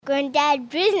Granddad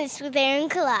Business with Aaron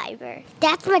Caliber.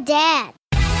 That's my dad.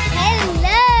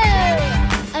 Hello!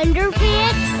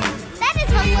 Underpants? That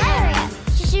is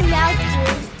hilarious. Shut your mouth,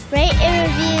 dude. Rate and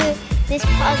review this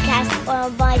podcast or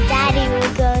my daddy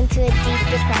will go into a deep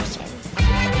depression.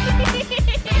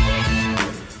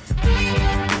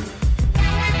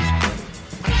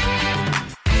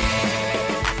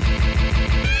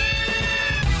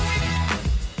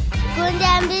 Going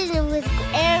down business with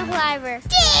Aaron Caliber.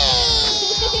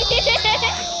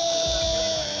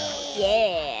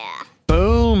 Yeah.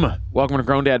 Boom. Welcome to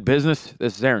Grown Dad Business.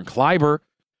 This is Aaron Caliber.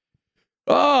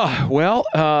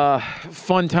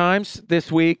 Fun times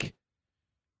this week.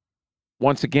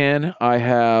 Once again,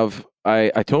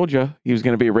 I told you he was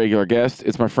going to be a regular guest.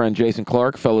 It's my friend Jason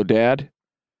Clark, fellow dad.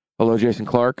 Hello, Jason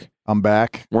Clark. I'm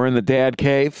back. We're in the dad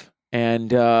cave. And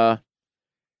go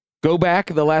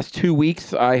back the last 2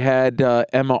 weeks, I had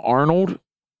Emma Arnold.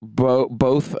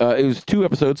 Both it was 2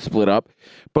 episodes split up.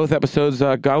 Both episodes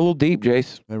got a little deep,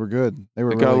 Jace. They were good. They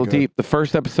were got a little good. deep. The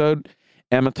first episode,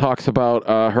 Emma talks about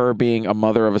her being a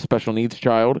mother of a special needs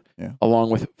child, along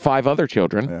with 5 other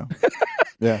children.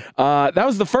 Yeah. That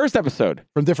was the first episode.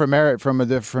 From two different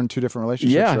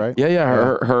relationships, right?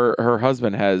 Yeah. Her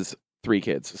husband has 3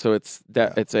 kids, so it's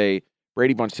a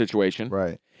Brady Bunch situation.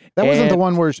 Right. That wasn't the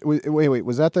one where wait,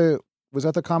 was that the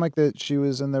comic that she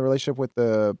was in the relationship with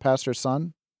the pastor's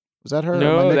son? Was that her?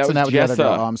 No, that was Jessa.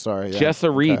 Oh, I'm sorry. Yeah.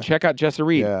 Jessa Reed. Okay. Check out Jessa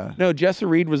Reed. Yeah. No, Jessa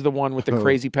Reed was the one with the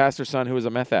crazy pastor's son who was a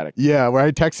meth addict. Yeah, where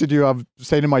I texted you, I'm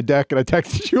staying in my deck, and I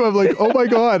texted you, I'm like, oh my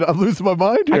God, I'm losing my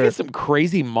mind here. I get some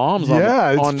crazy moms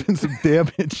it's been some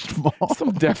damaged moms.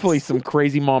 Definitely some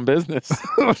crazy mom business.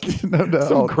 No doubt.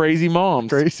 Some crazy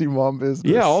moms. Crazy mom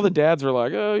business. Yeah, all the dads were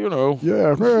like,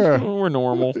 we're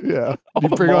normal. Yeah. You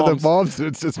bring out the moms,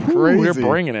 it's just crazy. We're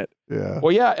bringing it. Yeah.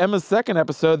 Well, yeah, Emma's second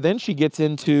episode, then she gets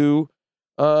into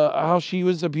how she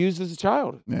was abused as a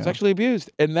child, sexually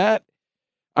abused. And that,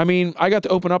 I mean, I got to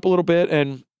open up a little bit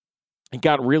and it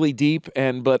got really deep.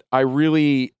 But I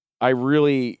really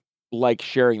like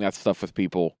sharing that stuff with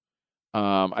people.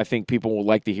 I think people will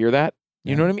like to hear that.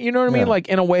 You know what I mean? You know what I mean? Like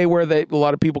in a way where a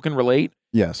lot of people can relate.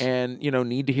 Yes. And,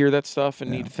 need to hear that stuff and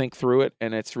need to think through it.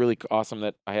 And it's really awesome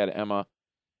that I had Emma.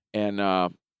 And,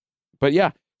 but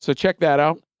yeah, so check that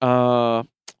out.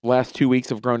 Last 2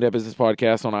 weeks of Grown Dad Business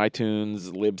Podcast on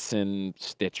iTunes, Libsyn,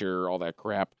 Stitcher, all that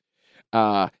crap.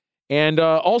 And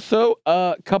also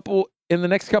in the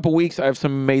next couple weeks, I have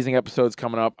some amazing episodes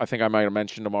coming up. I think I might have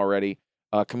mentioned them already.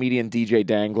 Comedian DJ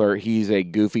Dangler. He's a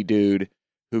goofy dude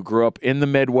who grew up in the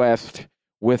Midwest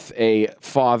with a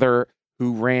father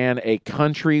who ran a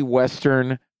country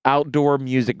western outdoor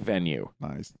music venue.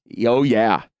 Nice. Oh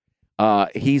yeah.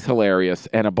 He's hilarious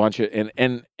and a bunch of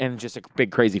and just a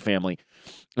big crazy family.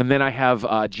 And then I have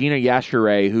Gina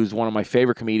Yashere, who's one of my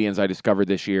favorite comedians I discovered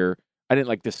this year. I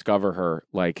didn't discover her,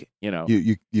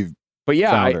 you've but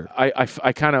yeah, found her.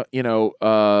 I kind of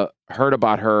heard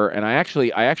about her, and it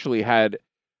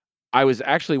was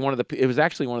actually one of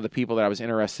the people that I was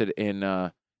interested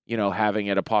in having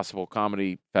at a possible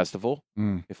comedy festival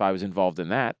if I was involved in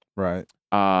that. Right.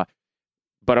 But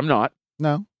I'm not.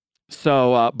 No.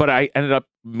 So, but I ended up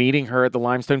meeting her at the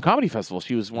Limestone Comedy Festival.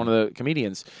 She was one of the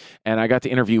comedians, and I got to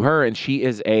interview her, and she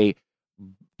is a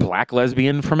black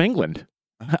lesbian from England.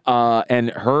 And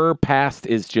her past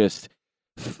is just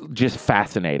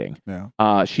fascinating.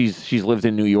 Yeah. She's lived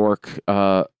in New York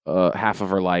half of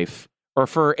her life, or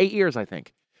for 8 years, I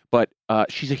think. But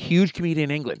she's a huge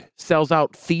comedian in England, sells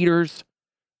out theaters,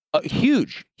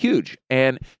 huge,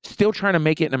 and still trying to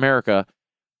make it in America.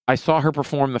 I saw her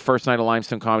perform the first night of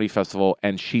Limestone Comedy Festival,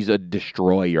 and she's a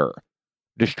destroyer.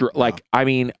 I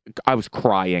mean, I was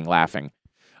crying, laughing.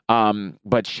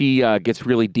 But she gets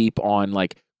really deep on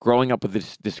growing up with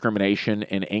this discrimination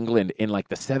in England in the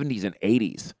 70s and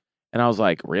 80s. And I was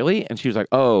like, really? And she was like,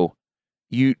 oh,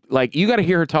 you got to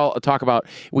hear her talk about.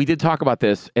 We did talk about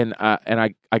this, and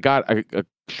I got a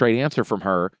straight answer from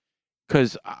her,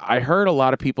 because I heard a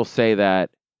lot of people say that.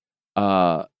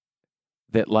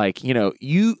 That a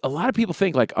lot of people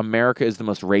think America is the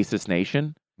most racist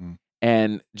nation.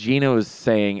 And Gina was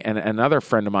saying, and another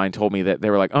friend of mine told me that they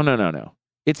were like, oh, no.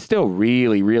 It's still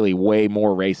really, really way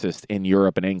more racist in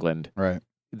Europe and England. Right.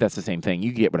 That's the same thing.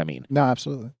 You get what I mean? No,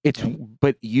 absolutely.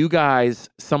 But you guys,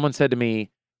 someone said to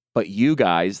me, but you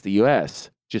guys, the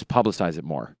U.S., just publicize it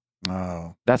more.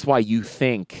 Oh. That's why you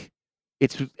think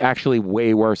it's actually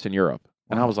way worse in Europe.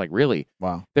 And I was like, really?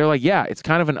 Wow. They're like, yeah, it's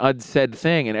kind of an unsaid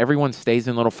thing, and everyone stays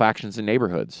in little factions in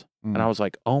neighborhoods. And I was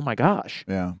like, oh my gosh.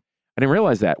 Yeah. I didn't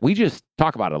realize that. We just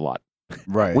talk about it a lot.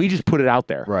 Right. We just put it out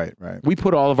there. Right. We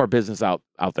put all of our business out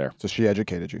there. So she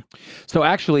educated you. So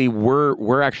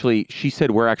actually, she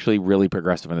said we're actually really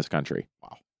progressive in this country.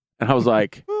 Wow. And I was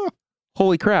like,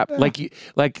 holy crap. Yeah.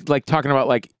 Like talking about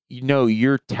like,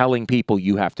 you're telling people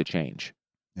you have to change.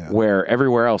 Yeah. Where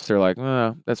everywhere else they're like,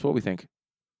 that's what we think.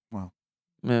 Wow.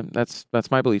 Man, that's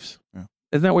my beliefs. Yeah.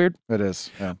 Isn't that weird? It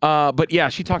is. Yeah. But yeah,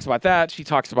 she talks about that. She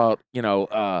talks about,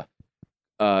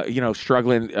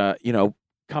 struggling,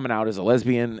 coming out as a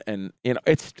lesbian, and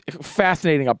it's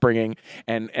fascinating upbringing,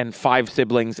 and 5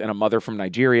 siblings and a mother from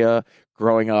Nigeria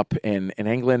growing up in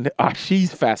England.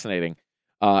 She's fascinating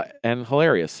and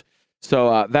hilarious.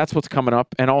 So that's what's coming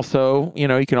up. And also,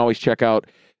 you can always check out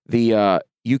the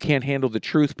You Can't Handle the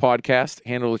Truth podcast,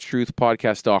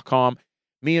 handlethetruthpodcast.com.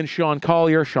 Me and Sean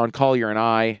Collier and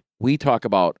I, we talk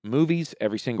about movies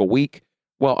every single week.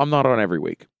 Well, I'm not on every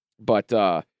week, but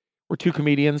we're 2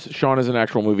 comedians. Sean is an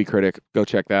actual movie critic. Go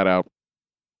check that out.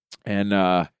 And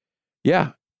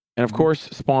yeah. And of course,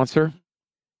 sponsor,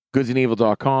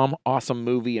 goodsandevil.com. Awesome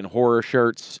movie and horror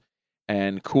shirts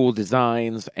and cool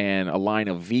designs and a line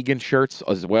of vegan shirts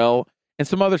as well. And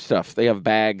some other stuff. They have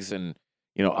bags and,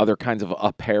 other kinds of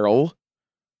apparel.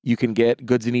 You can get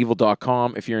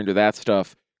goodsandevil.com if you're into that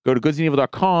stuff. Go to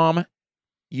goodsandevil.com.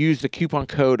 Use the coupon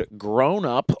code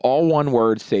GROWNUP, all one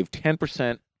word, save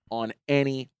 10% on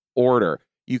any order.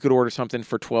 You could order something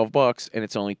for $12 and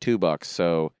it's only $2.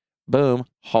 So, boom,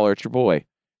 holler at your boy.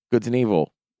 Goods and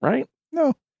Evil, right?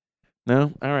 No.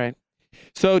 All right.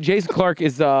 So Jason Clark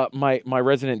is my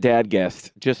resident dad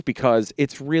guest, just because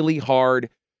it's really hard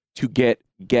to get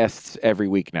guests every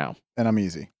week now. And I'm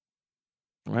easy.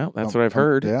 Well, that's what I've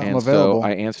heard. Yeah, I'm and available. so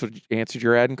I answered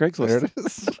your ad in Craigslist. There it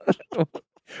is.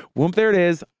 Whoop, there it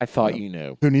is. I thought you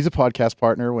knew. Who needs a podcast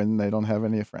partner when they don't have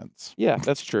any friends? Yeah,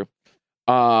 that's true.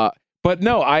 But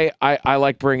no, I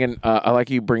like bringing I like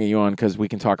you bringing you on because we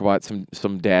can talk about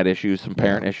some dad issues, some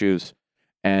parent issues,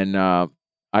 and the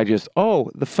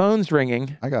phone's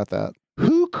ringing. I got that.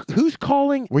 Who's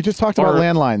calling? We just talked about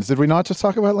landlines. Did we not just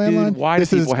talk about landlines? Dude, why do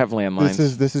people have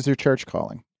landlines? This is your church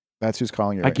calling. That's who's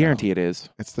calling you. I guarantee it is.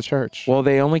 It's the church. Well,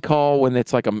 they only call when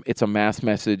it's like it's a mass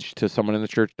message to someone in the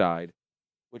church died,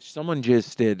 which someone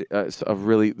just did. One of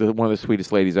the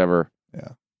sweetest ladies ever.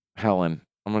 Yeah, Helen.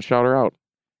 I'm gonna shout her out.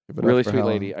 Really sweet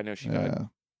Helen. lady. I know she died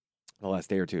the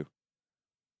last day or two.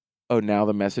 Oh, now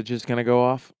the message is gonna go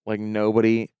off. Like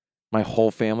nobody. My whole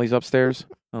family's upstairs.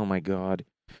 Oh my God,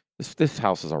 this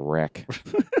house is a wreck.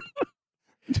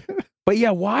 But yeah,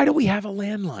 why do we have a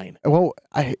landline? Well,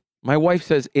 my wife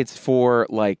says it's for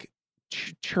like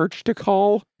church to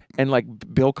call and like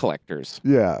bill collectors.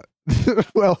 Yeah.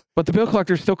 Well, but the bill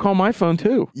collectors still call my phone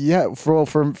too. Yeah.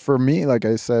 For me, like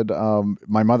I said,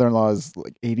 my mother-in-law is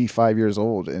like 85 years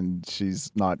old and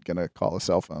she's not going to call a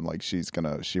cell phone. Like she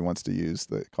wants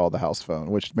to call the house phone,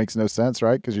 which makes no sense,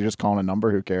 right? Because you're just calling a number.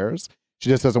 Who cares? She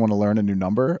just doesn't want to learn a new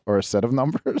number or a set of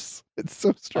numbers. It's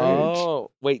so strange. Oh,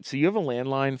 wait. So you have a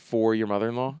landline for your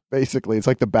mother-in-law? Basically, it's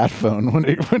like the bat phone when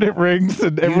it rings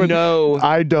and everyone.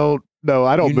 I don't know.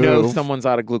 I don't move. You know someone's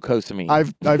out of glucosamine.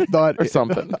 I've not or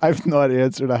something. I've not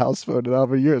answered a house phone in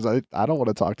over years. I don't want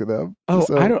to talk to them. Oh,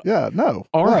 so, I don't. Yeah, no.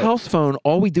 Our house phone,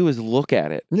 all we do is look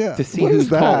at it. Yeah. To see who's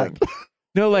calling.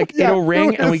 No, like it'll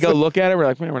ring and we go look at it. We're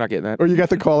like, man, we're not getting that. Or you got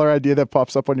the caller ID that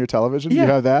pops up on your television. Yeah. You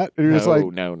have that, and you're just like,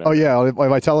 no. Oh yeah, on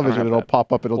my television it'll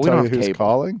pop up. It'll tell you who's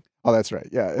calling. Oh, that's right.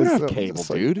 Yeah, we don't have cable,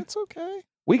 dude. It's okay.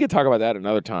 We could talk about that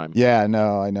another time. Yeah,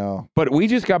 no, I know. But we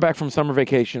just got back from summer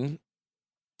vacation.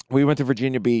 We went to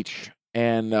Virginia Beach,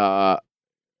 and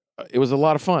it was a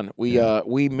lot of fun. We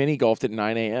mini golfed at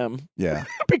 9 a.m. Yeah,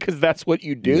 because that's what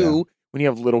you do when you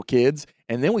have little kids.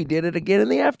 And then we did it again in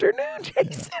the afternoon,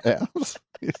 Jason. Yeah.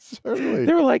 Certainly.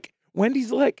 They were like, Wendy's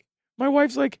like, my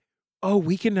wife's like, oh,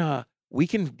 we can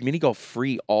mini golf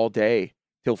free all day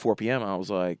till 4 p.m. I was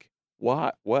like,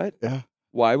 what? Yeah.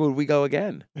 Why would we go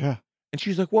again? Yeah. And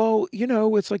she's like, well,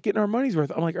 it's like getting our money's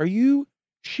worth. I'm like, are you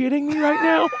shitting me right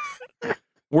now?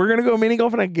 We're going to go mini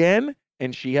golfing again?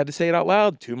 And she had to say it out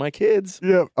loud to my kids.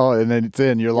 Yeah. Oh, and then it's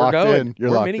in. You're locked in.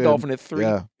 We're mini golfing at 3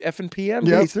 effing p.m.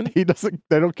 Yep. Jason.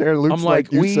 They don't care. Luke's I'm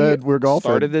like you said we're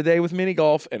golfing. Started the day with mini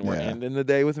golf, and we're ending the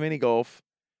day with mini golf.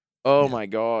 Oh my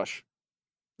gosh.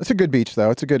 It's a good beach,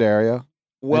 though. It's a good area.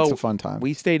 Well, it's a fun time.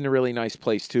 We stayed in a really nice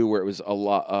place too, where it was a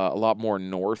lot more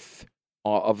north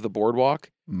of the boardwalk,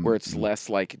 where it's less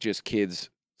like just kids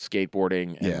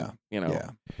skateboarding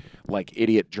and like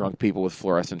idiot drunk people with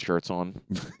fluorescent shirts on.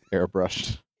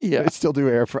 Airbrushed. Yeah. They still do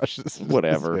airbrushes.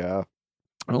 Whatever. Yeah.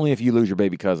 Only if you lose your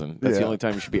baby cousin. That's the only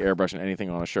time you should be airbrushing anything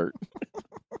on a shirt.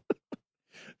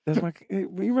 That's my. You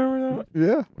remember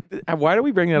Yeah. that? Why do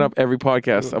we bring that up every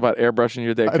podcast about airbrushing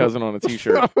your dead cousin on a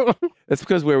T-shirt? That's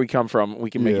because where we come from, we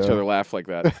can make each other laugh like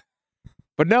that.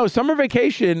 But no, summer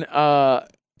vacation.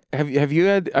 Have you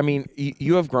had? I mean,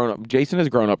 you have grown up. Jason has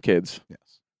grown up kids. Yes.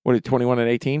 What are you, 21 and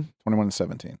 18? 21 and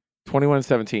 17. 21 and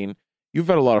 17. You've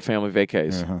had a lot of family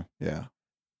vacays. Uh-huh. Yeah.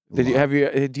 Do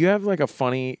you have like a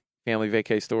funny family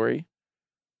vacay story?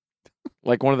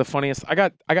 Like one of the funniest. I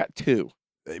got two.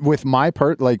 With my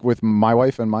with my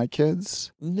wife and my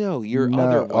kids. No, your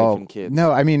other wife and kids.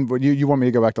 No, I mean, you want me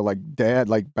to go back to like dad,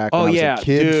 like back when I was a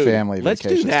kid, dude. family Let's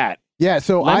vacations. do that. Yeah,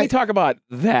 so Let me talk about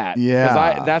that.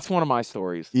 Yeah, because that's one of my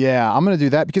stories. Yeah, I'm gonna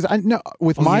do that because I know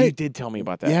with my. You did tell me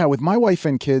about that. Yeah, with my wife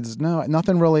and kids, no,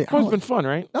 nothing really. It's been fun,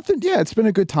 right? Nothing. Yeah, it's been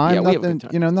a good time. Yeah, nothing, we have a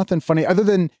good time. Nothing funny other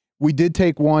than we did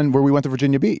take one where we went to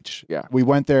Virginia Beach. Yeah, we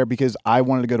went there because I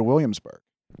wanted to go to Williamsburg.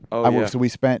 Oh, yeah. So we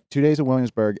spent 2 days in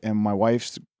Williamsburg, and my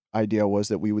wife's idea was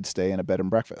that we would stay in a bed and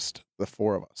breakfast, the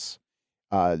four of us.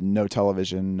 No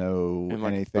television, no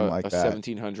anything like that.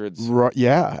 1700s.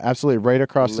 Yeah, absolutely. Right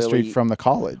across the street from the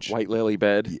college. White lily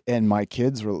bed. And my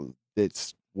kids were,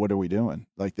 what are we doing?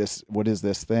 Like this, what is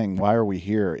this thing? Why are we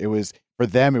here? It was, for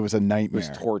them, it was a nightmare. It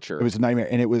was torture. It was a nightmare.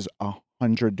 And it was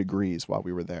 100 degrees while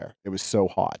we were there. It was so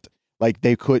hot. Like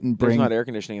they couldn't bring. There's not air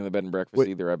conditioning in the bed and breakfast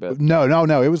either, I bet. No.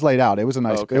 It was laid out. It was a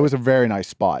nice. It was a very nice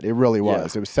spot. It really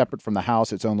was. Yeah. It was separate from the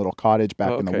house, its own little cottage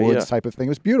back in the woods type of thing. It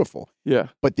was beautiful. Yeah.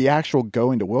 But the actual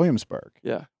going to Williamsburg.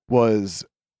 Was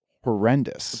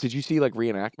horrendous. Did you see like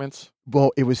reenactments?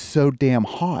 Well, it was so damn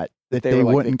hot that they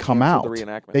wouldn't come out.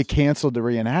 They canceled the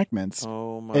reenactments.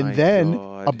 Oh my! And then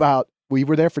God. we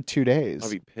were there for 2 days.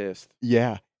 I'd be pissed.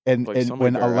 Yeah. And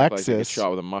when Alexis get shot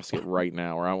with a musket right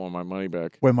now, or I want my money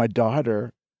back. When my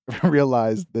daughter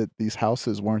realized that these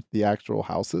houses weren't the actual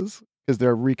houses because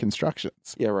they're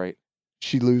reconstructions. Yeah, right.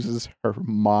 She loses her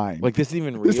mind. Like, this isn't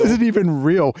even real. This isn't even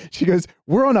real. She goes,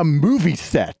 "We're on a movie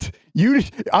set.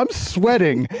 I'm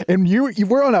sweating, and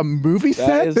we're on a movie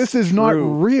set. This is not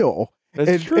real."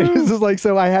 That's true. It was like,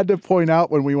 so I had to point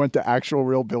out when we went to actual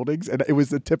real buildings, and it was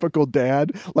the typical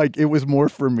dad. Like, it was more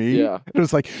for me. Yeah. It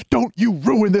was like, don't you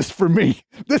ruin this for me.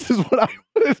 This is what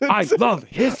I love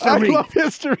history. I love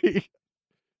history.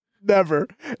 Never.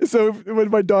 So when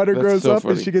my daughter grows up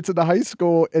and she gets into high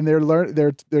school and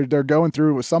they're going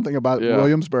through with something about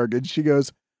Williamsburg, and she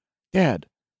goes, "Dad,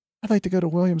 I'd like to go to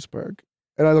Williamsburg."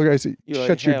 And I look at her and I say,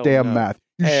 "Shut your damn mouth.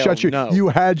 You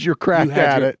had your crack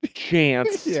at it.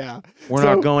 Chance. Yeah. We're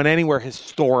not going anywhere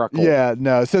historical. Yeah,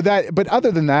 no. So but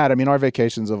other than that, I mean, our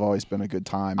vacations have always been a good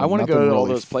time. I want to go to all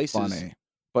those places.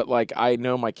 But like, I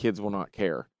know my kids will not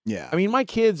care. Yeah. I mean, my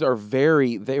kids are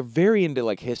they're very into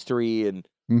like history and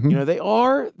they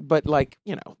are, but like,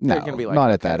 they're gonna be like,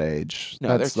 not at that age.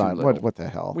 No, that's not. What the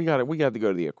hell? We got to go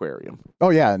to the aquarium. Oh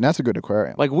yeah, and that's a good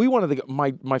aquarium. Like, we wanted to go,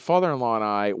 my father-in-law and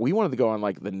I, we wanted to go on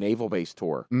like the naval base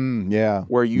tour. Yeah.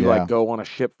 Where you like go on a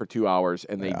ship for 2 hours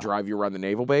and they drive you around the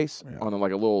naval base on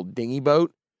like a little dinghy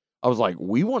boat. I was like,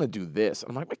 we want to do this.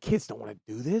 I'm like, my kids don't want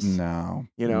to do this. No.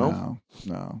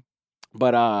 No.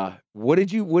 But what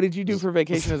did you do for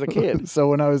vacation as a kid? So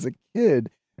when I was a kid,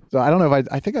 so I don't know if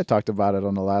I think I talked about it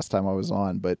on the last time I was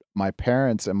on, but my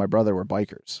parents and my brother were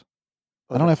bikers.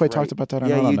 I don't know if I talked about that or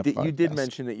not on the podcast. You did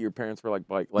mention that your parents were like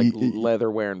leather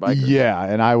wearing bikers. Yeah,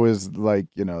 and I was like,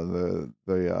 the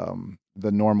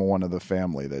normal one of the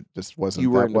family that just wasn't.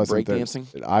 You were into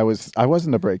breakdancing? I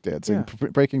wasn't a breakdancing. Yeah.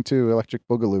 Breaking to Electric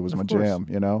Boogaloo was my jam,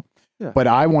 Yeah. But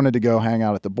I wanted to go hang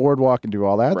out at the boardwalk and do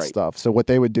all that stuff. So what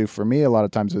they would do for me a lot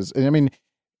of times is, I mean,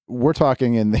 we're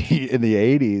talking in the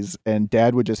 80s, and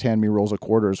Dad would just hand me rolls of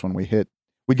quarters when we'd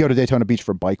go to Daytona Beach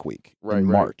for Bike Week in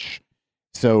March.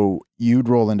 So you'd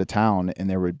roll into town, and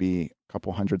there would be a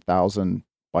couple 100,000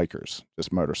 bikers,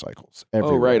 just motorcycles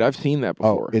everywhere. Oh, right. I've seen that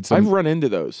before. I've run into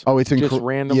those. Oh, it's just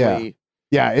randomly.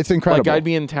 Yeah, it's incredible. Like, I'd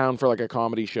be in town for like a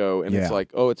comedy show, and it's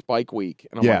like, oh, it's Bike Week,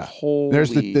 and I'm like, holy.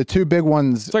 There's the two big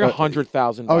ones. It's like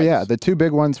 100,000. Oh yeah, the two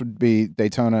big ones would be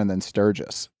Daytona and then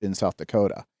Sturgis in South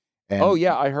Dakota. And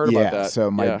I heard about that. So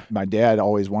my dad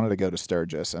always wanted to go to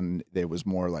Sturgis, and it was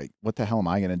more like, what the hell am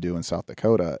I going to do in South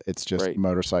Dakota? It's just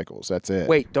motorcycles. That's it.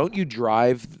 Wait, don't you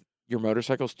drive your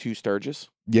motorcycles to Sturgis?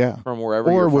 Yeah, from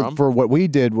wherever you're from. For what we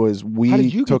did was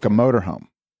we took a motorhome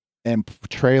and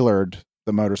trailered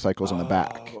the motorcycles in the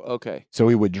back. Okay. So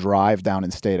we would drive down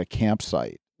and stay at a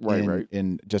campsite. Right.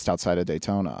 In just outside of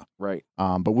Daytona. Right.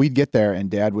 But we'd get there, and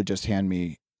Dad would just hand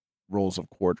me rolls of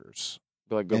quarters.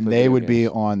 Like, and they would be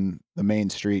on the main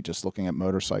street just looking at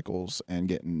motorcycles and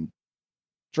getting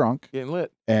drunk. Getting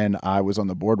lit. And I was on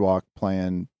the boardwalk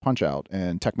playing Punch-Out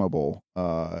and Tecmo Bowl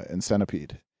and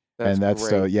Centipede. That's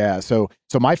great. So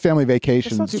my family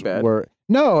vacations were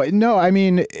No. I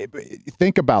mean,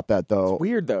 think about that though. It's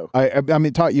weird though. I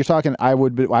mean, you're talking. I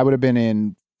would have been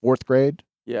in fourth grade.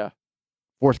 Yeah.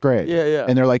 Fourth grade. Yeah.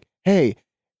 And they're like, "Hey,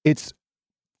 it's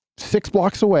 6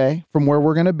 blocks away from where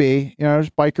we're gonna be. You know, there's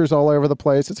bikers all over the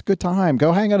place. It's a good time.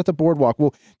 Go hang out at the boardwalk.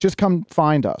 Well, just come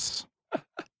find us."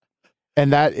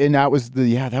 And that was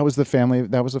the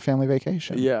family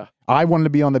vacation. Yeah. I wanted to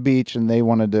be on the beach, and they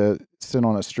wanted to sit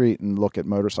on a street and look at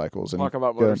motorcycles. And Talk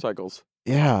about motorcycles.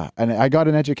 Yeah, and I got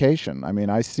an education. I mean,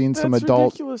 I seen some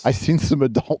adult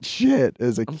shit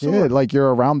as a kid. Sure. Like,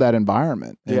 you're around that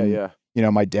environment. And, Yeah. You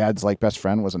know, my dad's like best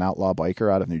friend was an outlaw biker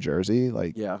out of New Jersey.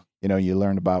 Like, Yeah. you know, you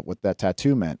learned about what that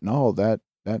tattoo meant. No, that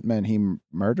meant he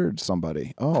murdered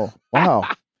somebody. Oh, wow.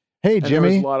 Hey, And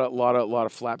Jimmy. there was a lot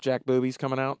of flapjack boobies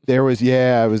coming out. There was,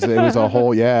 it was a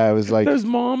whole, it was like, Those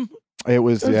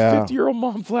 50-year-old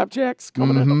mom flapjacks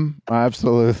coming out.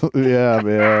 Absolutely. Yeah,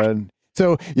 man.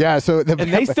 So And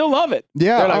they still love it.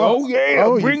 Yeah. They're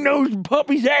like, bring those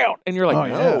puppies out. And you're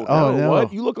like, no,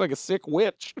 what? You look like a sick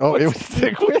witch. Oh, it was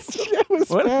sick witch. It was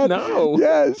What? bad. No.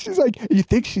 Yeah, she's like, you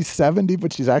think she's 70,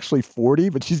 but she's actually 40,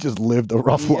 but she's just lived a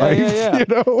rough life. Yeah. You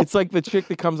know? It's like the chick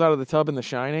that comes out of the tub in The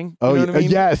Shining. Oh, you know what I mean?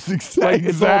 yes, Like,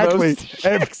 it's all those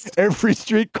exactly. Every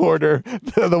street corner,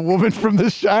 the woman from The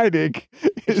Shining.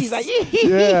 She's like,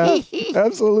 yeah,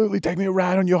 absolutely. Take me a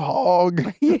ride on your hog.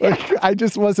 Like,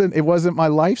 it wasn't my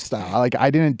lifestyle. Like, I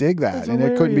didn't dig that. That's And it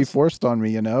couldn't be hilarious. forced on me,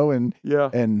 you know? And, Yeah.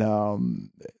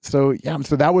 so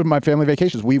that was my family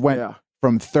vacations. We went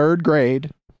from third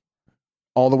grade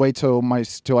all the way till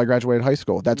I graduated high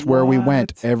school. That's where we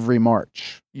went every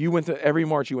March. Every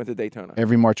March you went to Daytona.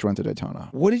 Every March we went to Daytona.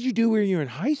 What did you do when you were in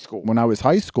high school? When I was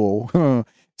high school,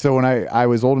 so when I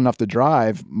was old enough to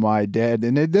drive, my dad,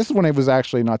 and this is when it was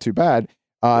actually not too bad,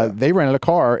 they rented a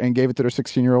car and gave it to their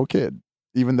 16-year-old kid,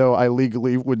 even though I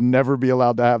legally would never be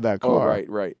allowed to have that car. Oh,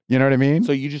 right. You know what I mean?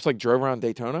 So you just like drove around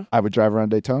Daytona? I would drive around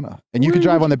Daytona. And you could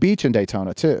drive on the beach in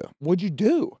Daytona too. What'd you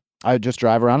do? I'd just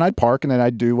drive around, I'd park, and then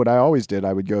I'd do what I always did.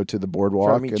 I would go to the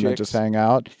boardwalk and then just hang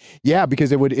out. Yeah,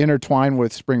 because it would intertwine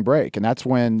with spring break. And that's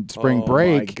when spring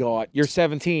break. Oh my God. You're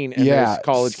 17 and there's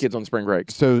college kids on spring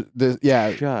break. So Shut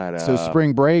up. So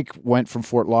spring break went from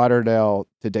Fort Lauderdale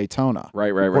to Daytona.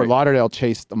 Right. Fort Lauderdale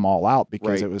chased them all out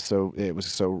because it was so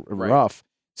rough.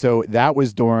 So that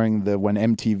was during when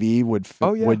MTV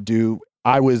would do.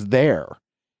 I was there,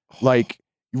 like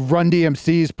Run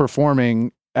DMC's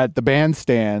performing at the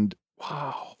bandstand.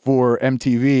 Wow. For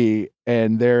MTV,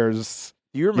 and there's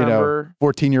Do you remember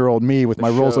 14-year-old me with my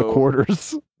rolls of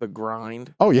quarters. The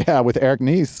Grind? Oh yeah, with Eric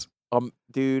Nies.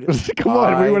 Dude, come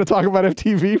on, we want to talk about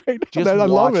MTV right now. Just I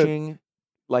love it. watching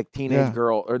like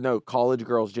college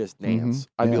girls just dance.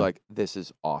 I'd be like, this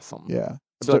is awesome. Yeah.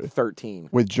 I'd be like 13.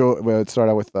 It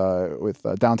started with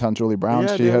Downtown Julie Brown.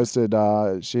 Yeah, she dude.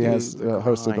 hosted. She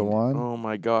hosted the one. Oh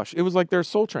my gosh, it was like their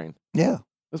Soul Train. Yeah,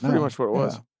 that's pretty much what it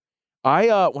was. Yeah.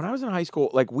 When I was in high school,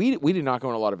 like we did not go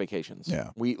on a lot of vacations. Yeah.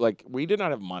 We did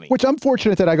not have money. Which I'm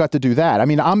fortunate that I got to do that. I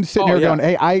mean, I'm sitting here going,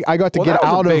 hey, I got to get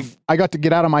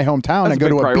out of my hometown and go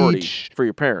to a beach for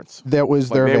your parents. That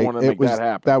was like, their that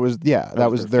happen. That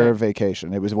was their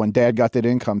vacation. It was when Dad got that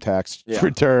income tax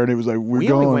return. It was like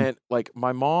we only went, like,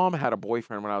 my mom had a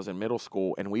boyfriend when I was in middle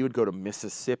school, and we would go to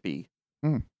Mississippi,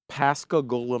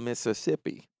 Pascagoula,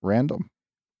 Mississippi. Random.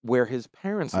 Where his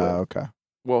parents lived. Okay.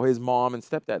 Well, his mom and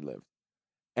stepdad lived.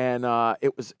 And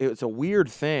it was a weird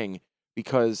thing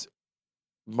because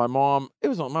my mom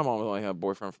only had a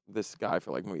boyfriend, this guy,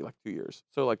 for like maybe like 2 years.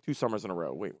 So like 2 summers in a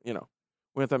row. We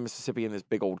went to Mississippi in this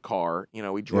big old car.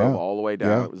 We drove all the way down.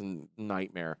 Yeah. It was a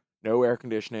nightmare. No air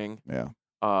conditioning. Yeah.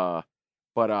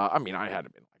 But I mean, I had to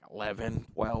be like 11,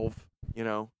 12,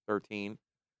 13.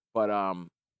 But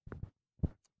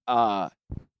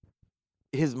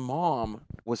his mom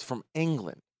was from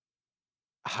England.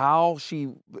 How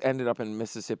she ended up in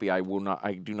Mississippi, I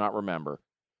do not remember.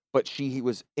 But he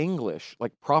was English,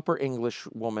 like proper English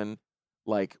woman,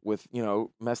 like with,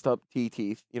 messed up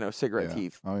teeth, cigarette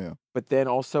teeth. Oh, yeah. But then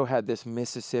also had this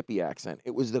Mississippi accent.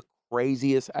 It was the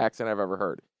craziest accent I've ever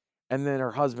heard. And then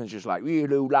her husband's just like, you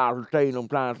know what I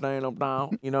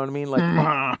mean?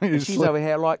 Like, and she's over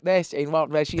here like this,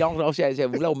 and she also has a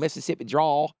little Mississippi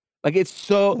drawl. Like,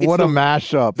 it's a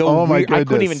mashup. Oh, my goodness. I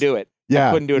couldn't even do it. Yeah,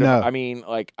 I couldn't do it. No. I mean,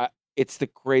 like, it's the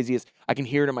craziest. I can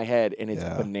hear it in my head, and it's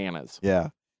bananas. Yeah.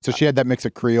 So she had that mix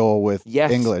of Creole with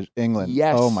England.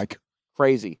 Yes. Oh my God.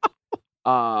 Crazy.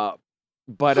 But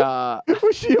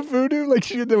was she a voodoo? Like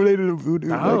she had donated a voodoo?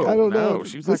 No, like, I don't know.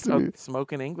 She was like a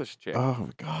smoking English chick. Oh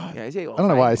God. Yeah, I don't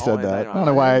know why I said that. I don't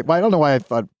know why. I don't know why I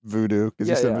thought voodoo because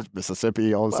you said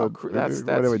Mississippi. Also, that's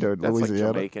what are we doing? That's Louisiana.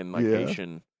 like Jamaican, like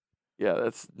Haitian. Yeah,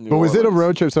 that's New But was it a Orleans.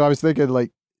 road trip? So I was thinking,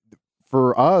 like,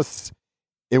 for us,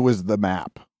 it was the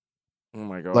map. Oh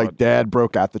my god! Like, Dad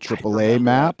broke out the AAA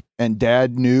map, and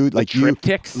Dad knew, the like, you,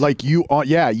 triptychs. like you,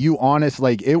 you honest,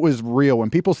 like, it was real. When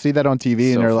people see that on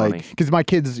TV, So and they're funny. like,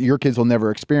 because your kids will never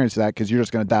experience that because you're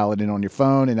just going to dial it in on your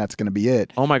phone, and that's going to be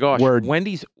it. Oh my gosh! Word.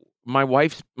 Wendy's, my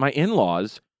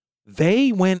in-laws,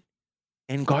 they went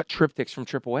and got triptychs from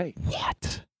AAA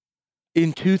What?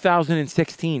 in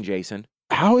 2016. Jason,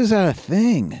 How is that a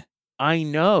thing? I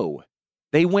know.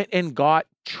 They went and got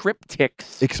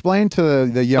triptychs. Explain to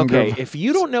the younger. Okay, if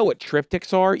you don't know what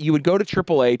triptychs are, you would go to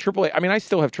AAA. AAA. I mean, I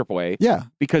still have AAA. Yeah.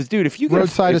 Because, dude, if you get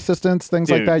roadside assistance, things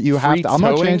like Dude, that, you have free to. I'm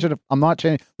not towing? changing. I'm not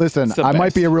changing. Listen, It's the I might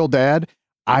best. be a real dad.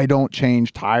 I don't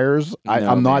change tires. No,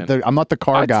 I'm not man. I'm not the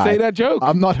car I'd guy. say that joke.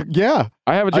 I'm not. Yeah.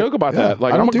 I have a joke about Yeah. that.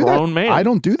 Like, I don't I'm a do grown that. man. I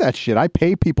don't do that shit. I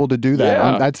pay people to do that.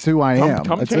 Yeah. That's who I am.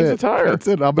 Come That's change it. the tire. That's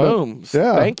it. I'm gonna, Boom.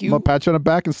 yeah. Thank you. I'm gonna pat you on the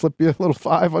back and slip you a little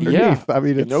 $5 underneath. Yeah. I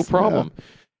mean, it's No problem.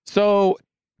 So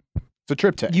It's a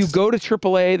triptych. you go to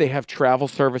AAA. They have travel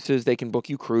services. They can book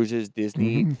you cruises,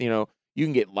 Disney. Mhm. You know, you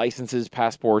can get licenses,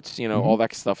 passports. You know, Mhm. all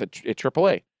that stuff at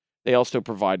AAA. They also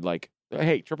provide like,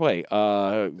 hey, AAA,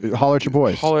 Holler at your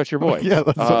boys. holler at your boy. Yeah.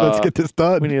 Let's get this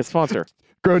done. We need a sponsor,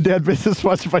 GrownDad business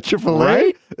sponsored by AAA.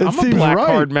 right? It I'm seems a black right.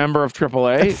 card member of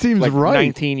AAA. That seems like right.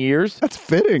 19 years. That's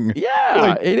fitting. Yeah,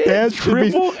 Like, it is. Dad should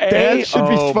be- AAA. Dad should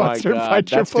be Oh, my sponsored God. by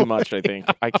That's too AAA. much, I think.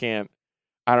 I can't.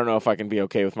 I don't know if I can be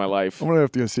okay with my life. I'm gonna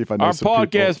have to go see if I know Our some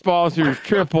podcast sponsor is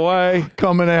AAA. people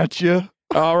coming at you,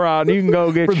 All right, you can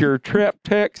go get your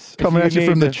triptychs. if coming at you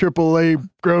from the need AAA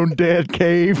Grown Dad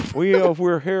Cave.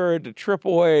 we're here at the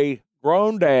AAA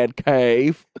GrownDad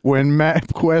Cave. When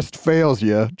MapQuest fails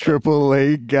you,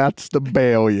 AAA gots to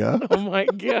bail you. Oh my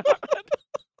god,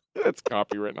 that's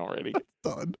copywritten already.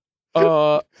 Done.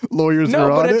 No, Lawyers are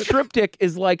but on a it. triptych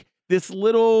is like this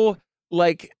little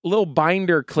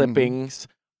binder clippings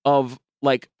of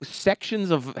like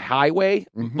sections of highway,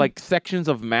 Mhm. like sections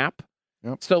of map.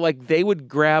 Yep. So like they would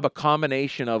grab a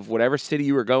combination of whatever city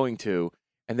you were going to,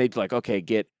 and they'd like, okay,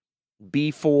 get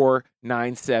B4,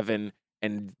 97,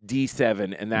 and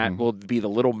D7, and that Mhm. will be the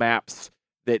little maps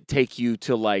that take you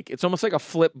to like, it's almost like a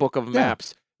flip book of Yeah.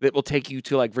 maps that will take you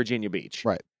to like Virginia Beach.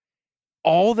 Right.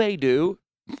 All they do,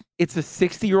 it's a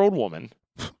 60-year-old woman.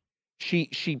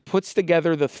 She puts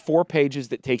together the 4 pages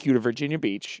that take you to Virginia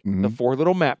Beach, the Mhm. 4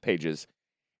 little map pages,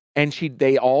 and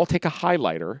they all take a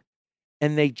highlighter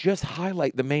and they just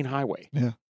highlight the main highway.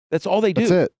 Yeah. That's all they do.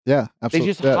 That's it. Yeah, They absolutely.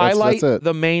 just Yeah, highlight that's it.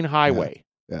 the main highway.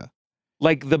 Yeah.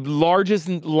 Like the largest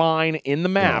line in the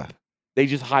map, they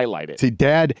just highlight it. See,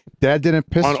 Dad didn't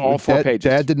piss On all 4 pages.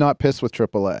 Dad did not piss with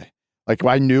AAA. Like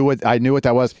I knew what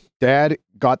that was. Dad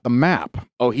got the map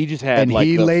Oh, he just had and like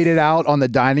he laid it out on the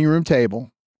dining room table.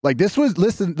 Like this was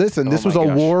listen. This Oh was my a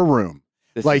gosh. war room.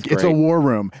 This Like is it's a great. war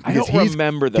room I don't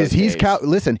remember those because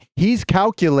days. he's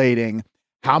calculating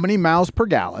how many miles per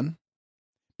gallon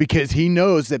because he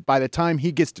knows that by the time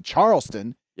he gets to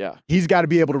Charleston, Yeah. he's got to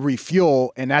be able to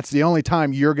refuel, and that's the only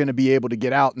time you're going to be able to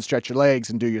get out and stretch your legs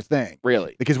and do your thing.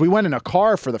 Really? Because we went in a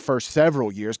car for the first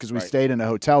several years because we Right. stayed in a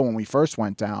hotel when we first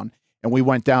went down, and we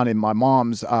went down in my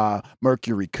mom's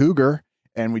Mercury Cougar,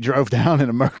 and we drove down in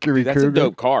a Mercury Dude, that's Cougar a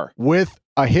dope car. with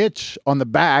a hitch on the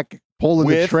back, pulling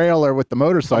the With trailer with the A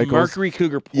motorcycles. Mercury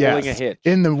Cougar pulling Yes. a hitch.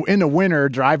 in the winter,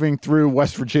 driving through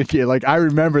West Virginia. Like I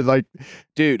remember, like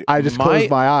Dude, I just closed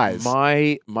my eyes.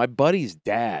 My buddy's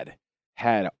dad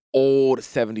had an old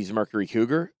 70s Mercury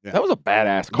Cougar. Yeah. That was a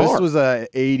badass car. This was a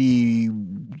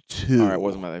 82. All right,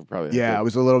 wasn't my probably. Yeah, it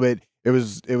was a little bit. It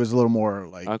was a little more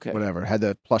like Okay. whatever. Had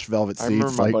the plush velvet I seats.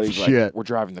 remember my Like buddy's shit. like, we're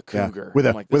driving the Yeah. Cougar. With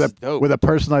I'm a like, with this a is dope. with a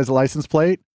personalized license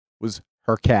plate was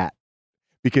her cat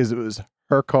because it was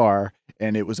her car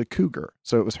and it was a Cougar,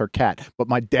 so it was her cat. But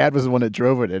my dad was the one that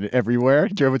drove it and everywhere.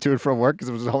 He drove it to and from work because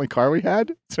it was the only car we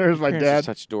had. So it was my Parents are dad.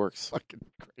 such dorks. Fucking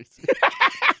crazy.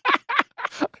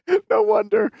 No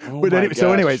wonder. Oh But my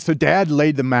anyway, gosh. so Dad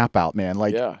laid the map out, man.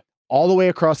 Like yeah. all the way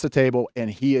across the table, and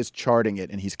he is charting it,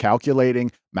 and he's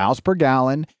calculating miles per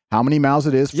gallon, how many miles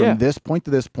it is from Yeah. this point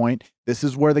to this point. This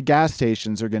is where the gas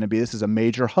stations are going to be. This is a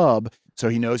major hub, so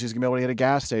he knows he's going to be able to get a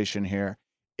gas station here.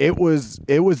 It was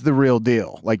the real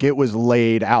deal. Like it was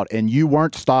laid out, and you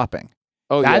weren't stopping.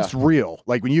 Oh That's real.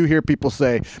 Like when you hear people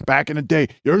say back in the day,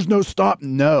 there's no stop.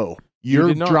 No, you're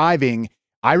did not. driving.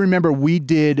 I remember we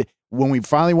did when we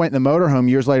finally went in the motorhome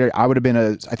years later. I would have been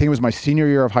I think it was my senior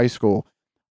year of high school.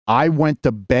 I went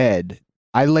to bed.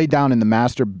 I laid down in the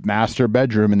master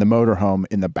bedroom in the motorhome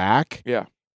in the back. Yeah.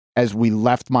 As we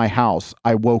left my house,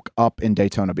 I woke up in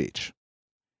Daytona Beach.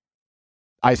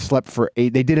 I slept for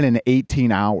 8. They did it in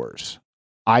 18 hours.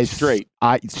 Straight.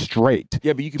 Straight.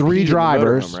 Yeah, but you could 3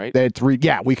 drivers, motorhome, right? they had 3.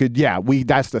 Yeah, we could. Yeah,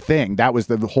 that's the thing. That was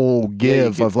the whole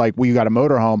give of like, we got a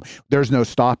motorhome. There's no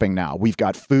stopping now. We've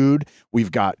got food,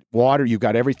 we've got water, you've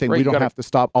got everything. Right, we don't have to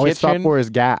stop. All we stop for is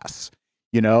gas.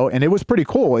 And it was pretty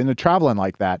cool in the traveling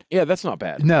like that. Yeah, that's not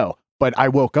bad. No, but I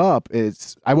woke up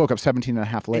 17 and a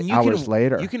half hours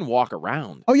later. You can walk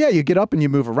around. Oh yeah, you get up and you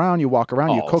move around, you walk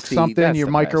around, you cook something, you're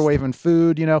microwaving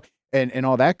food, and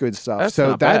all that good stuff. That's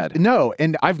so not bad. No,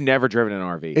 and I've never driven an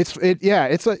RV.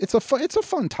 It's a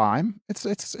fun time.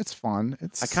 It's fun.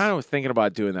 I kind of was thinking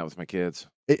about doing that with my kids.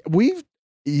 We've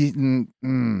eaten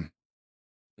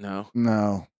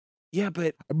No. Yeah,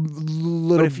 but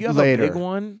if you have later, a big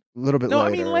one, a little bit no, later.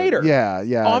 I mean later. Yeah.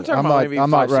 Oh, I'm talking about maybe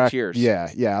 5-6 years.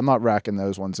 Yeah. I'm not racking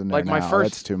those ones in there. Like my now.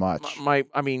 first, That's too much.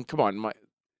 I mean, come on,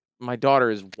 my daughter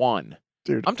is 1.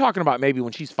 Dude. I'm talking about maybe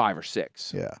when she's 5 or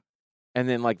 6. Yeah. And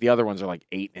then like the other ones are like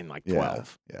 8 and like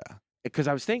 12. Yeah. Because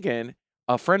I was thinking,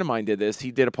 a friend of mine did this.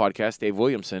 He did a podcast, Dave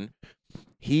Williamson.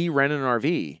 He rented an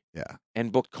RV. Yeah.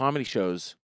 And booked comedy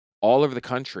shows all over the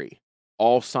country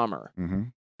all summer. Mm-hmm.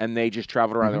 And they just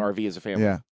traveled around the RV as a family.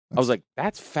 Yeah. I was like,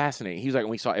 that's fascinating. He was like, and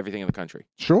we saw everything in the country.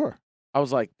 Sure. I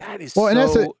was like, that is he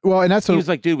was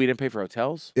like, dude, we didn't pay for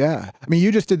hotels. Yeah. I mean,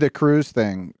 you just did the cruise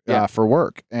thing for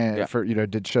work and for,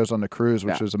 did shows on the cruise,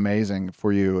 which was amazing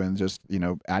for you. And just,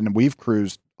 and we've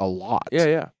cruised a lot.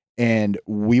 Yeah. And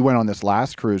we went on this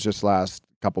last cruise just last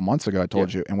couple months ago, I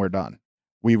told you, and we're done.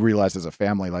 We realized as a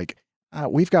family, like,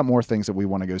 we've got more things that we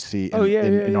want to go see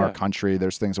in our country.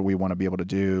 There's things that we want to be able to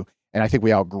do. And I think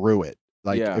we outgrew it.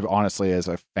 Like, honestly, as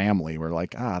a family, we're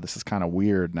like, this is kind of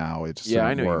weird now. It's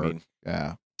I know what you mean.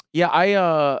 Yeah.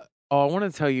 I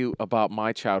wanted to tell you about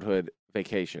my childhood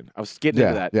vacation. I was getting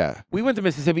into that. Yeah. We went to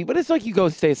Mississippi, but it's like you go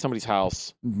stay at somebody's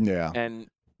house. Yeah. And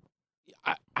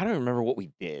I don't remember what we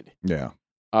did. Yeah.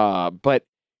 But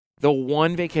the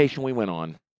one vacation we went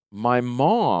on, my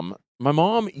mom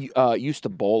used to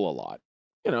bowl a lot.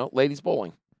 Ladies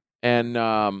bowling, and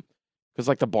because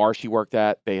like the bar she worked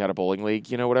at, they had a bowling league,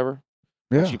 whatever.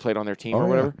 Yeah. She played on their team or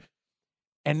whatever.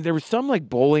 And there was some like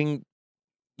bowling,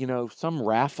 some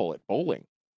raffle at bowling.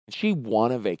 And she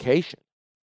won a vacation.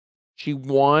 She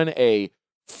won a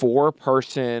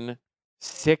 4-person,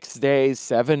 6 days,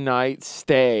 7-night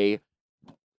stay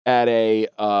at a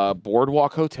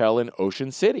boardwalk hotel in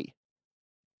Ocean City.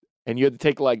 And you had to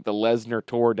take like the Lesnar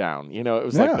tour down. It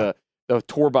was like the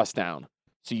tour bus down.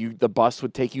 So the bus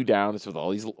would take you down. It's with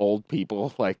all these old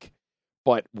people. Like,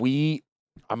 but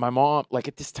my mom, like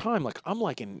at this time, like I'm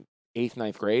like in 8th,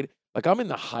 9th grade. Like I'm in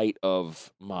the height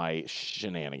of my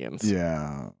shenanigans.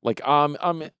 Yeah. Like I'm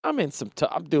in some,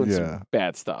 I'm doing some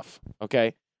bad stuff.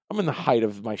 Okay. I'm in the height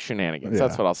of my shenanigans.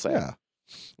 That's what I'll say. Yeah.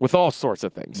 With all sorts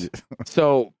of things.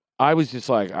 So I was just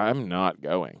like, I'm not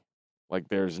going. Like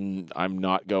I'm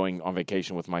not going on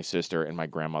vacation with my sister and my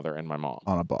grandmother and my mom.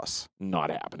 On a bus. Not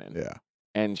happening. Yeah.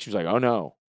 And she was like, oh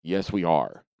no, yes we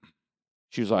are.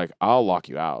 She was like, I'll lock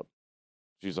you out.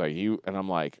 She's like, and I'm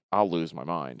like, I'll lose my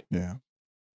mind. Yeah.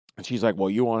 And she's like, well,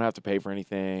 you won't have to pay for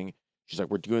anything. She's like,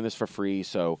 we're doing this for free.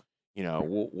 So,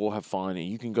 we'll have fun and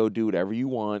you can go do whatever you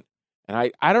want.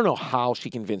 And I don't know how she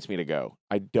convinced me to go.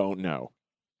 I don't know.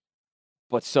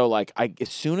 But so like, as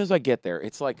soon as I get there,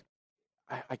 it's like,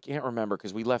 I can't remember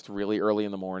because we left really early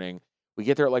in the morning. We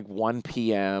get there at like 1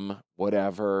 p.m.,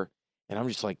 whatever. And I'm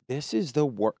just like, this is the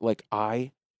work. Like,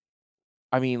 I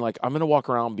mean, like, I'm going to walk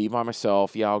around, be by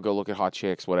myself. Yeah, I'll go look at hot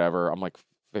chicks, whatever. I'm like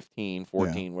 15,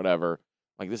 14, whatever.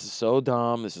 Like, this is so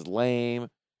dumb. This is lame.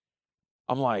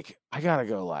 I'm like, I got to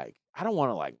go, like, I don't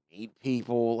want to, like, meet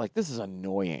people. Like, this is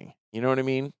annoying. You know what I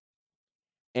mean?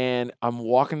 And I'm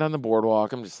walking down the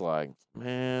boardwalk. I'm just like,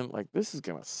 man, like, this is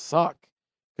going to suck.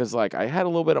 Because, like, I had a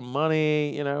little bit of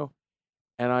money, and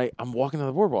I'm walking down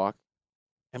the boardwalk,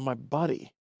 and my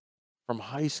buddy from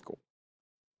high school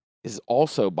is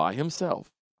also by himself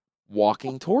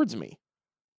walking towards me.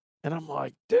 And I'm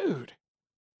like, dude,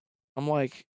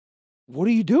 what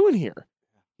are you doing here?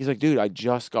 He's like, dude, I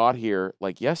just got here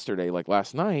like yesterday, like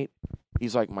last night.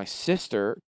 He's like, my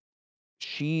sister,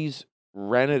 she's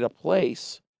rented a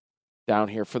place down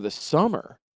here for the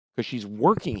summer because she's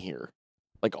working here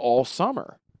like all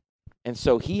summer. And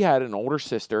so he had an older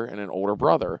sister and an older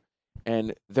brother,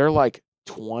 and they're like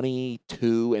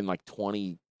 22 and like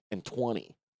 20 and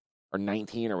 20 or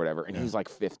 19 or whatever. And he's like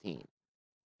 15.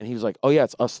 And he was like, oh yeah,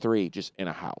 it's us 3 just in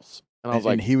a house. And I was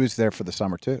like, and he was there for the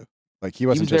summer too. Like he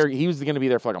was there. He was going to be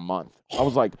there for like a month. I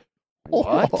was like,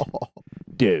 what?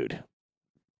 Dude,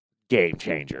 game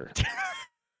changer.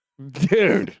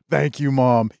 Dude. Thank you,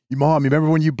 Mom. Mom, you remember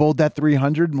when you bowled that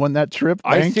 300 and won that trip?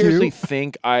 I seriously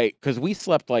think because we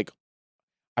slept like,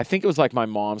 I think it was like my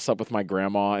mom slept with my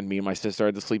grandma and me and my sister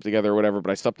had to sleep together or whatever,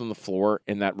 but I slept on the floor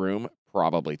in that room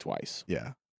probably twice.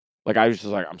 Yeah. Like, I was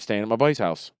just like, I'm staying at my buddy's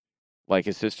house. Like,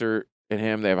 his sister and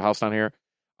him, they have a house down here.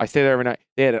 I stay there every night.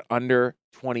 They had an under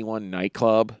 21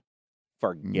 nightclub.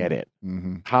 Forget it.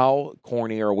 Mm-hmm. How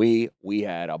corny are we? We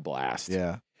had a blast.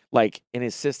 Yeah. Like, and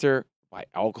his sister buy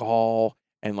alcohol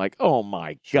and like, oh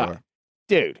my God.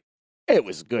 Dude, it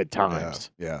was good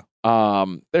times. Yeah.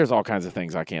 There's all kinds of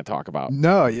things I can't talk about.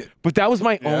 No. But that was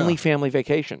my only family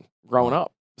vacation growing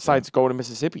up, besides going to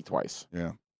Mississippi twice.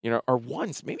 Yeah. You know, or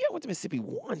once. Maybe I went to Mississippi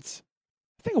once.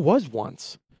 I think it was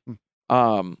once.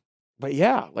 But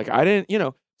yeah, like I didn't, you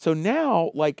know, so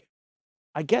now, like,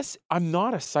 I guess I'm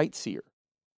not a sightseer.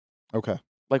 Okay.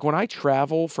 Like when I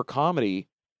travel for comedy,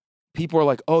 people are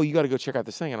like, oh, you got to go check out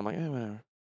this thing. And I'm like, whatever.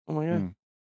 I'm like,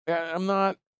 yeah, I'm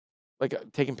not like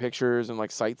taking pictures and like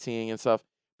sightseeing and stuff.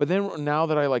 But then now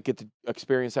that I like get to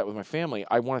experience that with my family,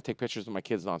 I want to take pictures with my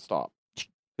kids nonstop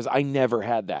because I never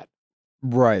had that.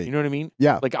 Right. You know what I mean?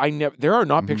 Yeah. Like there are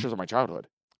not pictures of my childhood.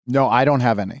 No, I don't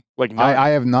have any. Like I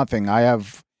have nothing. I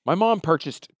have. My mom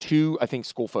purchased 2, I think,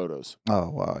 school photos.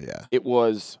 Oh, wow. Yeah. It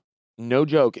was, no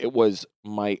joke, it was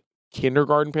my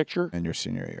kindergarten picture. And your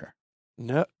senior year.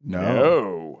 No.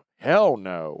 Hell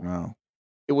no. No.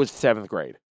 It was 7th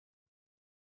grade.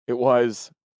 It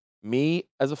was me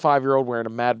as a 5-year-old wearing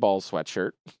a Mad Balls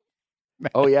sweatshirt.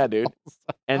 Oh, yeah, dude.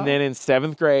 And then in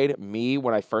 7th grade, me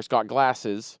when I first got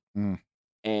glasses,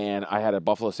 and I had a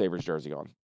Buffalo Sabres jersey on.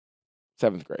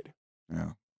 7th grade.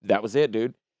 Yeah. That was it,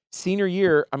 dude. Senior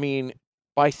year, I mean,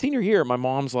 by senior year, my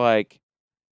mom's like,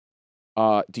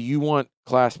 do you want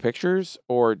class pictures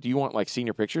or do you want like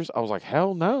senior pictures? I was like,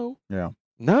 hell no. Yeah.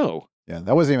 No. Yeah.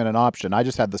 That wasn't even an option. I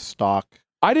just had the stock.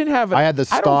 I didn't have I had the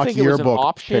stock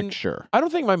yearbook picture. I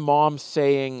don't think my mom's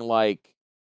saying like,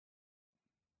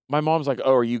 my mom's like,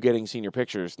 oh, are you getting senior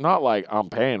pictures? Not like I'm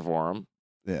paying for them.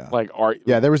 Yeah. Like,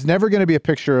 there was never going to be a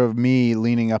picture of me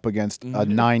leaning up against a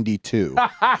 92. Hell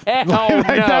like, no.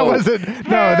 That wasn't.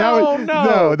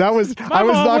 That was. I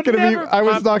was not going to be. I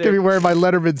was not going to be wearing my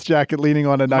Letterman's jacket leaning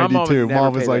on a 92.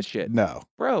 Mom was like, shit. no.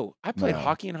 Bro, I played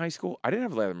hockey in high school. I didn't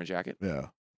have a Letterman jacket. Yeah.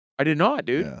 I did not,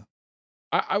 dude.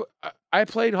 Yeah. I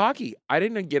played hockey. I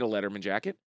didn't get a Letterman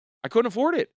jacket. I couldn't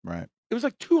afford it. Right. It was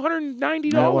like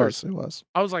 $290. No, it was.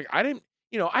 I was like, I didn't.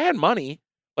 You know, I had money.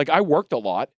 Like I worked a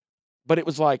lot. But it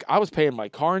was like I was paying my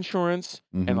car insurance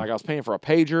and like I was paying for a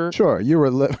pager. Sure, you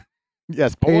were.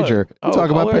 Yes, pager. We're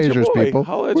talking about pagers, people.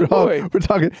 We're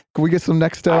talking. Can we get some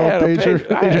Nextel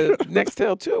pager? I had a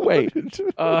Nextel too. Wait,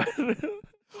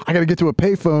 I got to get to a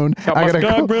payphone. I got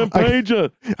to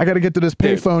pager. I got to get to this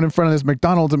payphone in front of this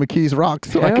McDonald's in McKees Rock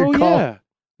so I can call. Yeah.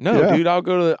 No, dude, I would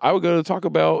go to Taco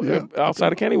Bell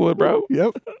outside of Kennywood, bro.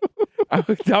 Yep.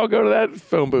 I'll go to that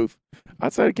phone booth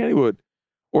outside of Kennywood.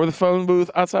 Or the phone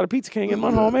booth outside of Pizza King in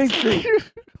Munhall Main Street.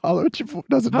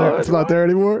 It's not there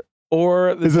anymore.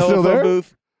 Or the Is it still telephone there?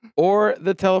 booth. Or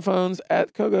the telephones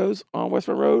at Kogo's on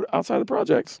Westford Road outside the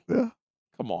projects. Yeah.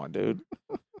 Come on, dude.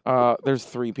 There's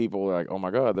 3 people like, oh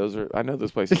my God, I know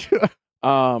those places.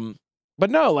 But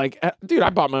no, like, dude, I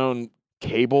bought my own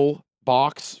cable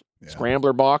box,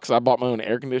 scrambler box. I bought my own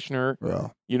air conditioner. Yeah.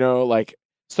 You know, like,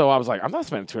 so I was like, I'm not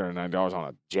spending $290 on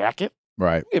a jacket.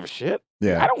 Right. I don't give a shit.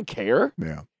 Yeah. I don't care.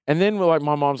 Yeah. And then like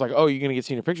my mom's like, oh, you're gonna get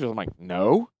senior pictures. I'm like,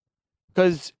 no.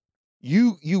 Because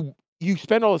you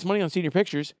spend all this money on senior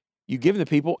pictures, you give them to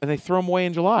people and they throw them away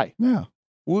in July. Yeah.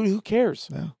 Who cares?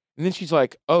 Yeah. And then she's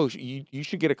like, oh, you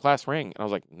should get a class ring. And I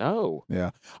was like, no. Yeah.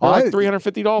 Like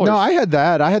 $350. No, I had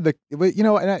that. I had Did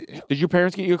your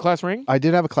parents get you a class ring? I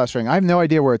did have a class ring. I have no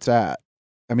idea where it's at.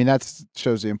 I mean, that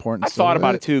shows the importance. I thought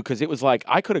about it too, because it was like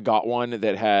I could have got one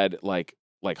that had like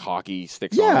hockey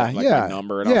sticks on it, like my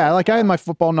number. And I had my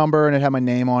football number and it had my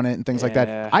name on it and things like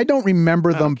that. I don't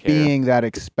remember them being that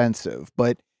expensive,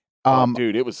 but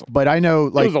dude, it was. But I know,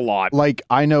 like, it was a lot. Like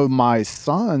I know my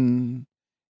son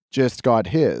just got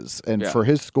his, and for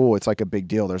his school, it's like a big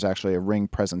deal. There's actually a ring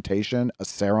presentation, a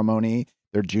ceremony.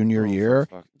 Their junior year,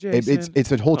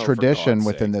 it's a whole tradition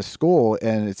within this school,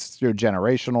 and it's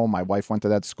generational. My wife went to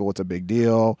that school; it's a big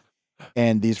deal,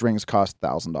 and these rings cost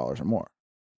 $1,000 or more.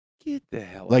 Get the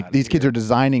hell out Like these kids are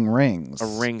designing rings. A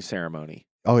ring ceremony.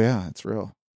 Oh yeah, it's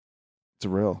real. It's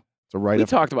real. It's a rite we of.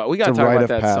 talked about. We got to talk about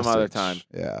that passage. some other time.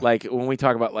 Yeah. Like when we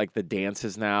talk about like the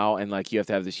dances now, and like you have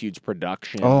to have this huge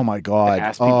production. Oh my God.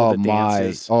 Ask people to my.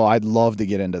 dances. Oh, I'd love to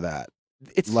get into that.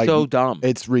 It's like, so dumb.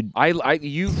 It's we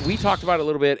talked about it a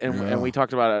little bit, and we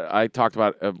talked about it. I talked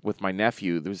about it with my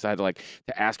nephew. There was I had to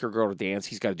ask her girl to dance.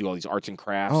 He's got to do all these arts and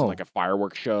crafts and like a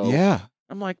fireworks show. Yeah.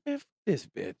 I'm like, man, this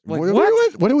bitch. Like,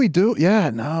 what do we do? Yeah,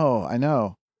 no, I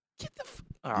know.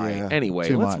 All right. Yeah, Anyway,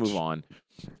 too let's much. move on.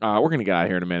 We're going to get out of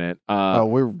here in a minute.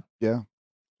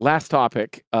 Last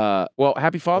topic. Well,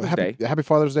 happy Father's Day. Happy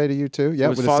Father's Day to you too. Yeah,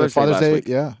 was Father's Day last week.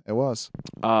 Yeah, it was.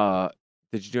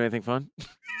 Did you do anything fun?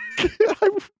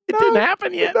 It didn't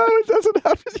happen yet. No, it doesn't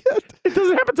happen yet. It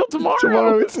doesn't happen till tomorrow.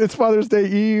 Tomorrow, it's Father's Day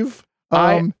Eve.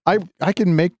 I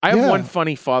can make. I have one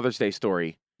funny Father's Day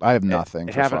story. I have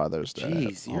nothing for Father's Day.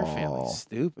 Jeez, your family's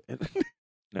stupid.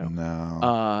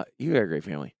 No. You got a great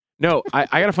family. No, I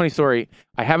got a funny story.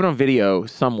 I have it on video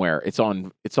somewhere. It's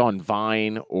on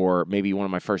Vine or maybe one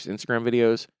of my first Instagram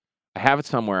videos. I have it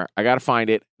somewhere. I got to find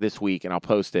it this week and I'll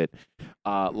post it.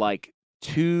 Like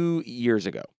 2 years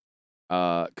ago.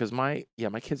 Because my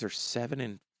kids are 7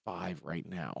 and 5 right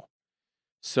now.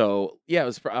 So yeah, it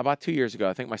was about 2 years ago.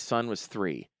 I think my son was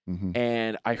 3,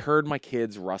 and I heard my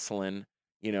kids rustling,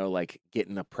 like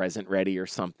getting a present ready or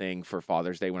something for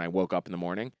Father's Day when I woke up in the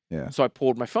morning. Yeah. So I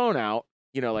pulled my phone out,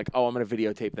 like, oh, I'm going to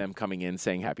videotape them coming in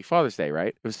saying Happy Father's Day,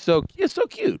 right? It's so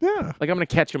cute. Yeah. Like I'm going to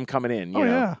catch them coming in,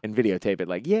 and videotape it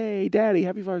like, yay, Daddy,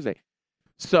 Happy Father's Day.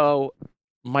 So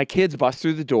my kids bust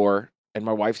through the door and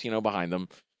my wife's, behind them,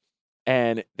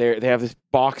 and they have this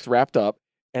box wrapped up,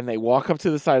 and they walk up to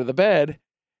the side of the bed.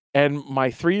 And my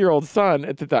 3-year-old son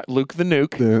at the time, Luke the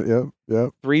Nuke,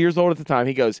 3 years old at the time,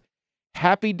 he goes,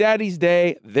 Happy Daddy's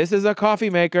Day. This is a coffee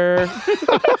maker. I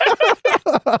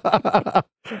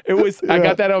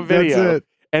got that on video. That's it.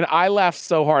 And I laughed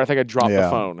so hard, I think I dropped the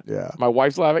phone. Yeah. My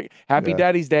wife's laughing. Happy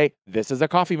Daddy's Day. This is a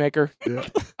coffee maker. Yeah.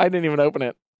 I didn't even open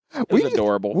it. It was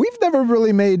adorable. We've never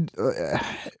really made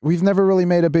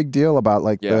a big deal about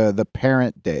the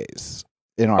parent days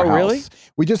in our house. Really?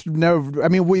 We just never. I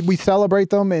mean, we celebrate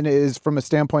them, and it is from a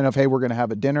standpoint of, hey, we're going to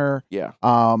have a dinner. Yeah.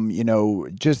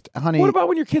 Just honey. What about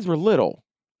when your kids were little?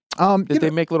 Did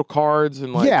they make little cards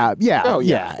and like? Yeah. Well,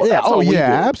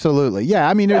 absolutely. Yeah.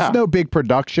 I mean, there's no big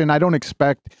production. I don't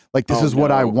expect this is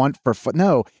what I want for fun.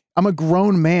 No. I'm a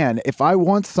grown man. If I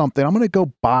want something, I'm going to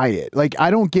go buy it. Like,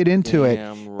 I don't get into it.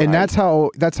 Right. And that's how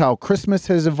Christmas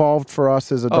has evolved for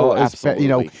us as adults.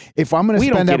 Absolutely. If I'm going to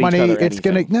spend that money, it's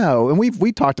going to, and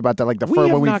we talked about that like the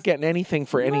first when we not getting anything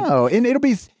for anything. No, and it'll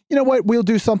be, what, we'll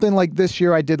do something like this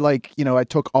year. I did I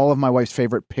took all of my wife's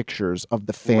favorite pictures of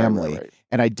the family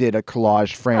and I did a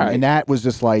collage frame. Right. And that was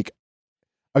just like,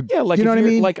 you know what I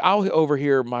mean? Like, I'll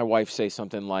overhear my wife say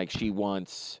something like she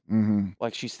wants,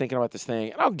 like she's thinking about this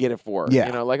thing, and I'll get it for her.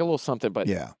 Yeah. Like a little something. But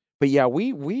we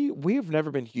have never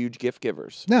been huge gift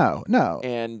givers. No.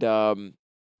 And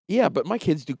but my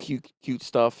kids do cute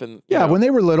stuff. And when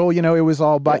they were little, it was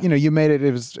all about you made it.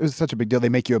 It was such a big deal. They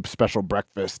make you a special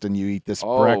breakfast, and you eat this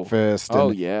breakfast.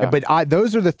 But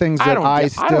those are the things that I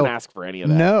don't ask for any of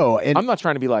that. No, and I'm not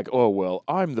trying to be like, oh well,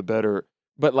 I'm the better.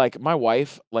 But like my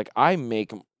wife, like I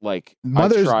make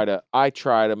I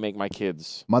try to make my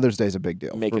kids. Mother's Day is a big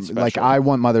deal. Make it special. Like I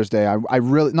want Mother's Day. I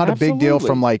really not a big deal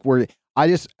from like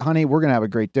honey, we're gonna have a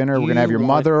great dinner. We're gonna have your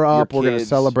mother up. We're gonna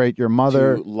celebrate your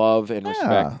mother. To love and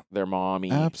respect their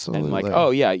mommy. Absolutely. And like,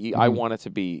 I want it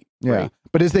to be great.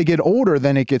 But as they get older,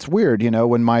 then it gets weird.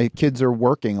 when my kids are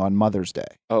working on Mother's Day.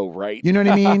 Oh, right. You know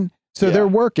what I mean? So they're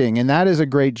working, and that is a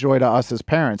great joy to us as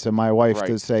parents. And my wife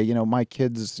to say, my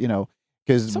kids,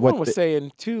 because someone was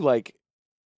saying too, like,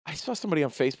 I saw somebody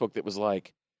on Facebook that was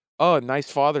like, oh,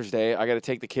 nice Father's Day. I got to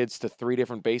take the kids to 3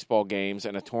 different baseball games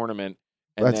and a tournament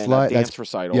and then a dance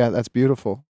recital. Yeah, that's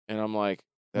beautiful. And I'm like,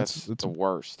 that's the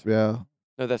worst. Yeah.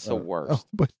 No, that's the worst.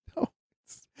 But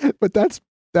that's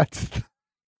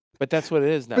But that's what it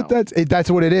is now. But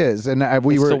that's what it is. And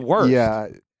we were the worst. Yeah.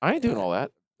 I ain't doing all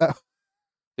that.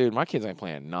 Dude, my kids ain't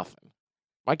playing nothing.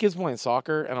 My kids playing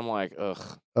soccer, and I'm like, ugh.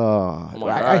 I'm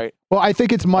like, all right. Well, I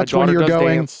think it's much when you're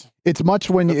going. Dance. It's much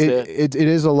when it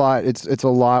is a lot. It's a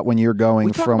lot when you're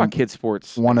going from kids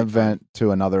sports one event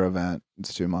to another event.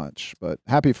 It's too much. But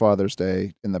happy Father's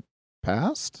Day in the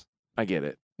past. I get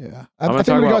it. Yeah, I think we're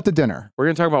gonna go out to dinner. We're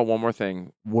gonna talk about one more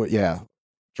thing. What? Yeah,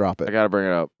 drop it. I gotta bring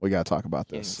it up. We gotta talk about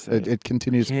this. It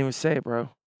continues. Can't even say it, bro.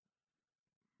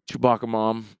 Chewbacca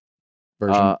Mom.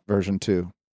 Version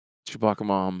 2. Chewbacca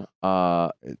Mom.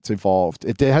 It's evolved.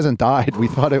 It hasn't died. We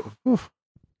thought it.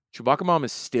 Chewbacca Mom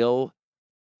is still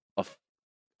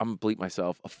I'm gonna bleep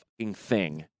myself, a fucking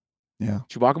thing. Yeah.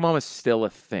 Chewbacca Mom is still a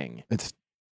thing.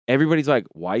 Everybody's like,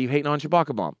 why are you hating on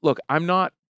Chewbacca Mom? Look, I'm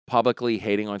not publicly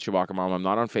hating on Chewbacca Mom. I'm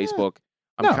not on Facebook.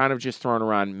 I'm kind of just throwing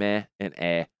around meh and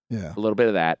eh. Yeah. A little bit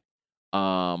of that.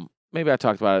 Maybe I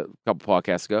talked about it a couple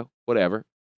podcasts ago. Whatever.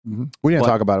 Mm-hmm. We didn't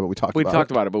talk about it, but we talked about it. We talked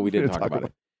about it, but we didn't talk about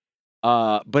it.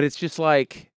 But it's just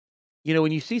like,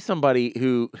 when you see somebody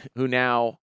who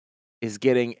now is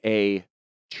getting a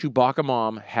Chewbacca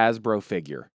Mom Hasbro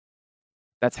figure,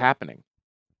 that's happening.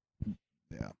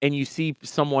 Yeah. And you see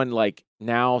someone like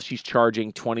now she's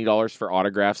charging $20 for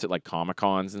autographs at like Comic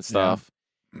Cons and stuff.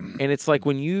 And it's like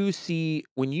when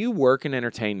you work in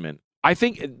entertainment, I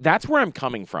think that's where I'm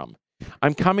coming from.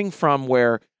 I'm coming from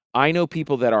where I know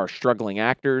people that are struggling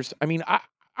actors. I mean,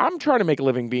 I'm trying to make a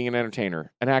living being an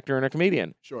entertainer, an actor, and a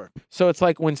comedian. Sure. So it's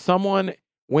like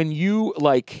when you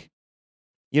like,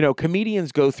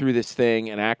 comedians go through this thing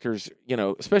and actors,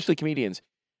 especially comedians,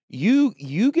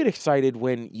 you get excited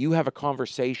when you have a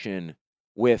conversation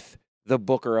with the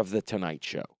booker of the Tonight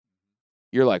Show.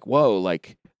 You're like, whoa,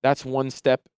 like that's one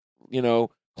step,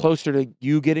 closer to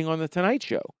you getting on the Tonight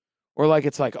Show. Or like,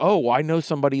 it's like, oh, I know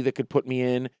somebody that could put me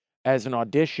in as an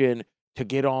audition to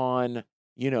get on,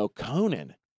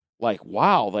 Conan. Like,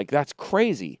 wow, like that's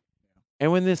crazy.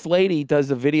 And when this lady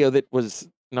does a video that was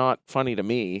not funny to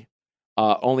me,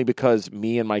 only because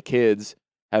me and my kids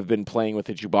have been playing with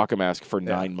the Chewbacca mask for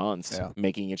 9 months,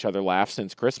 making each other laugh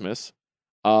since Christmas.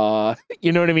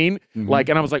 You know what I mean? Mhm. Like,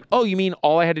 and I was like, oh, you mean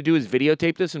all I had to do is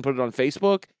videotape this and put it on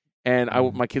Facebook and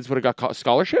my kids would have got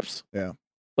scholarships? Yeah.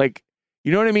 Like,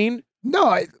 you know what I mean?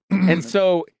 No, And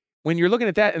so when you're looking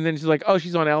at that and then she's like, oh,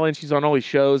 she's on Ellen, she's on all these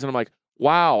shows. And I'm like,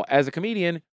 wow, as a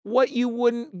comedian, what you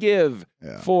wouldn't give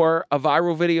for a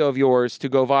viral video of yours to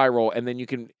go viral and then you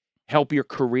can help your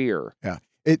career. Yeah.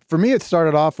 For me, it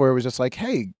started off where it was just like,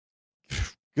 hey,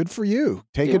 good for you.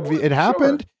 It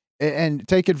happened and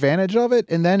take advantage of it.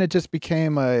 And then it just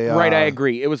became right, I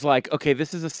agree. It was like, okay,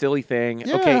 this is a silly thing.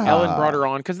 Yeah. Okay, Ellen brought her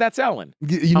on because that's Ellen.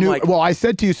 You knew, like, well, I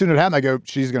said to you soon it happened, I go,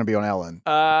 she's going to be on Ellen.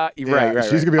 Right.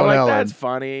 She's going to be on like, Ellen. That's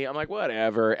funny. I'm like,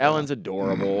 whatever. Ellen's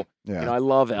adorable. Yeah. I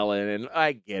love Ellen and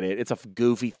I get it. It's a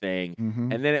goofy thing.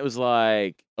 Mm-hmm. And then it was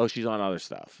like, oh, she's on other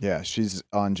stuff. Yeah, she's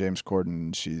on James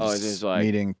Corden. She's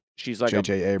meeting like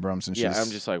J.J. Abrams. And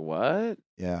I'm just like, what?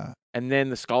 Yeah. And then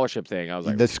the scholarship thing, I was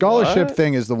like, the scholarship what?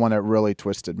 thing is the one that really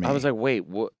twisted me. I was like, wait,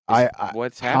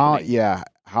 what's happening?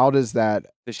 How does that?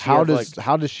 How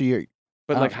does she?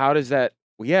 But like, how does that?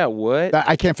 Yeah, what?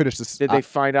 I can't finish this. Did they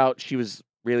find out she was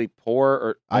really poor,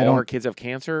 or all her kids have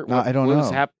cancer? No, I don't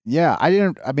know. Yeah, I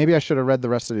didn't. Maybe I should have read the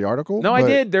rest of the article. No, I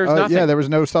did. There's nothing. Yeah, there was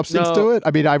no substance to it.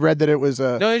 I mean, I read that it was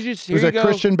a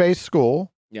Christian-based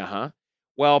school.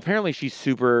 Well, apparently she's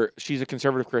a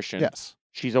conservative Christian. Yes.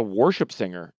 She's a worship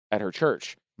singer at her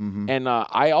church. Mm-hmm. And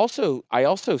I also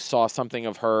saw something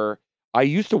of her. I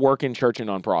used to work in church and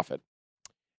nonprofit.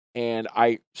 And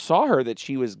I saw her that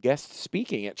she was guest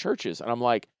speaking at churches. And I'm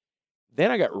like, then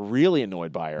I got really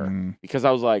annoyed by her because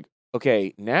I was like,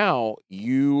 okay, now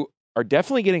you are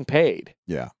definitely getting paid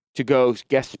to go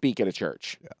guest speak at a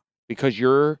church because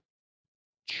you're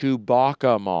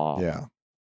Chewbacca mom. Yeah.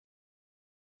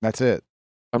 That's it.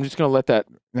 I'm just going to let that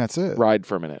ride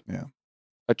for a minute. Yeah.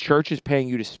 A church is paying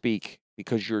you to speak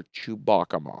because you're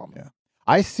Chewbacca mom. Yeah.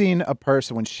 I seen a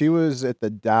person when she was at the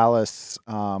Dallas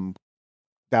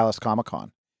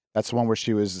Comic-Con. That's the one where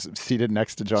she was seated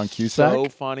next to John Cusack. So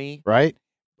funny. Right?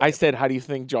 I said, how do you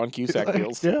think John Cusack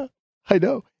feels? Yeah, I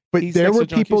know. But there were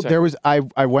people,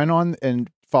 I went on and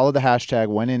followed the hashtag,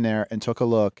 went in there and took a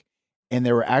look, and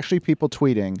there were actually people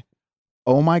tweeting,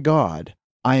 oh my God,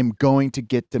 I am going to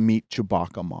get to meet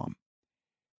Chewbacca mom.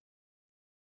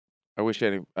 I wish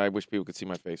people could see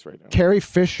my face right now. Carrie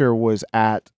Fisher was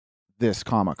at this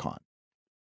Comic-Con.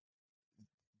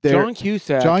 John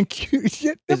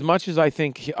Cusack, as much as I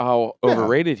think how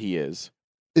overrated he is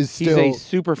he's a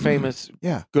super famous,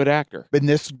 good actor. But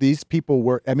these people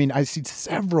were, I mean, I see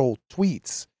several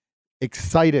tweets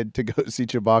excited to go see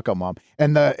Chewbacca mom.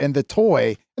 And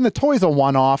the toy's a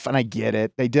one-off, and I get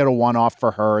it. They did a one-off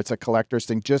for her. It's a collector's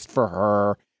thing just for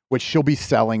her, which she'll be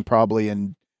selling probably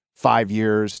in 5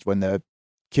 years when the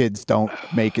kids don't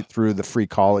make it through the free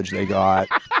college they got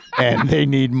and they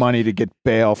need money to get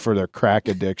bail for their crack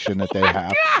addiction that they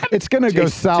have. It's going to go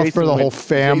south for the whole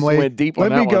family.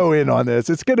 Let me go in on this.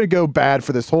 It's going to go bad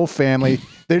for this whole family.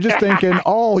 They're just thinking,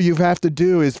 all you have to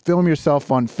do is film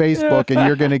yourself on Facebook and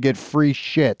you're going to get free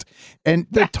shit. And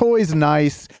the toy's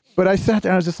nice, but I sat there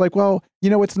and I was just like, well, you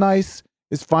know what's nice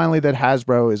is finally that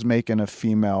Hasbro is making a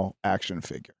female action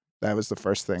figure. That was the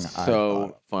first thing I thought.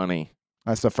 So funny.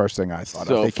 That's the first thing I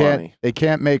thought of. They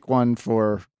can't make one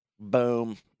for...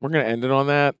 Boom. We're going to end it on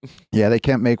that. Yeah, they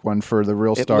can't make one for the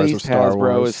real stars of Star Wars.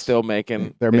 Hasbro is still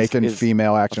making... They're making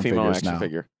female action figures now.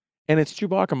 Figure. And it's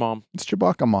Chewbacca mom. It's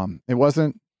Chewbacca mom. It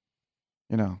wasn't,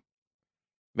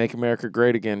 Make America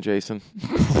great again, Jason.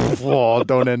 Oh,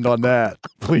 don't end on that.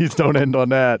 Please don't end on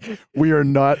that. We are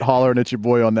not hollering at your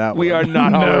boy on that one. We are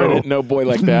not hollering at no boy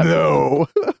like that. No.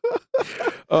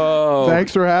 Oh,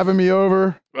 Thanks for having me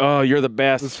over. Oh, you're the It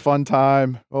best. was a fun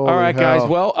time. All right, Holy hell. guys.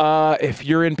 Well, if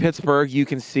you're in Pittsburgh, you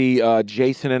can see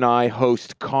Jason and I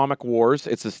host Comic Wars.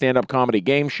 It's a stand-up comedy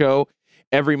game show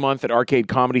every month at Arcade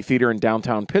Comedy Theater in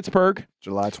downtown Pittsburgh.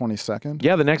 July 22nd.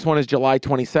 Yeah, the next one is July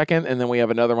 22nd, and then we have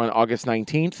another one August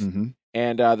 19th. Mm-hmm.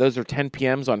 And those are 10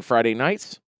 p.m.s on Friday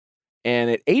nights. And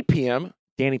at 8 p.m.,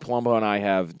 Danny Palumbo and I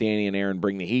have Danny and Aaron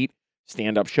Bring the Heat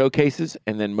stand-up showcases,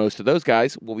 and then most of those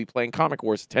guys will be playing Comic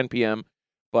Wars at 10 p.m.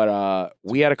 But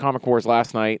we had a Comic Wars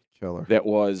last night Killer. that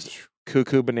was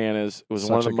cuckoo bananas. It was Such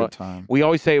one of a the good time. We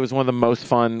always say it was one of the most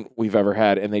fun we've ever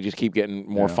had, and they just keep getting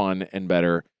more Yeah. fun and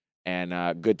better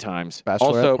and good times. Bachelorette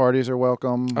Also, parties are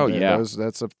welcome. Oh, yeah.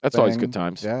 That's always thing. good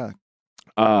times. Yeah.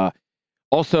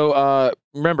 Also,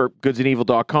 remember,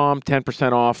 goodsandevil.com,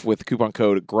 10% off with coupon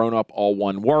code GROWNUP, all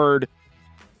one word.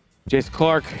 Jason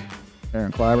Clark,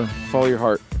 Aaron Kleiber. follow your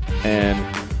heart and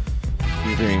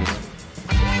your dreams.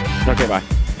 Okay, bye.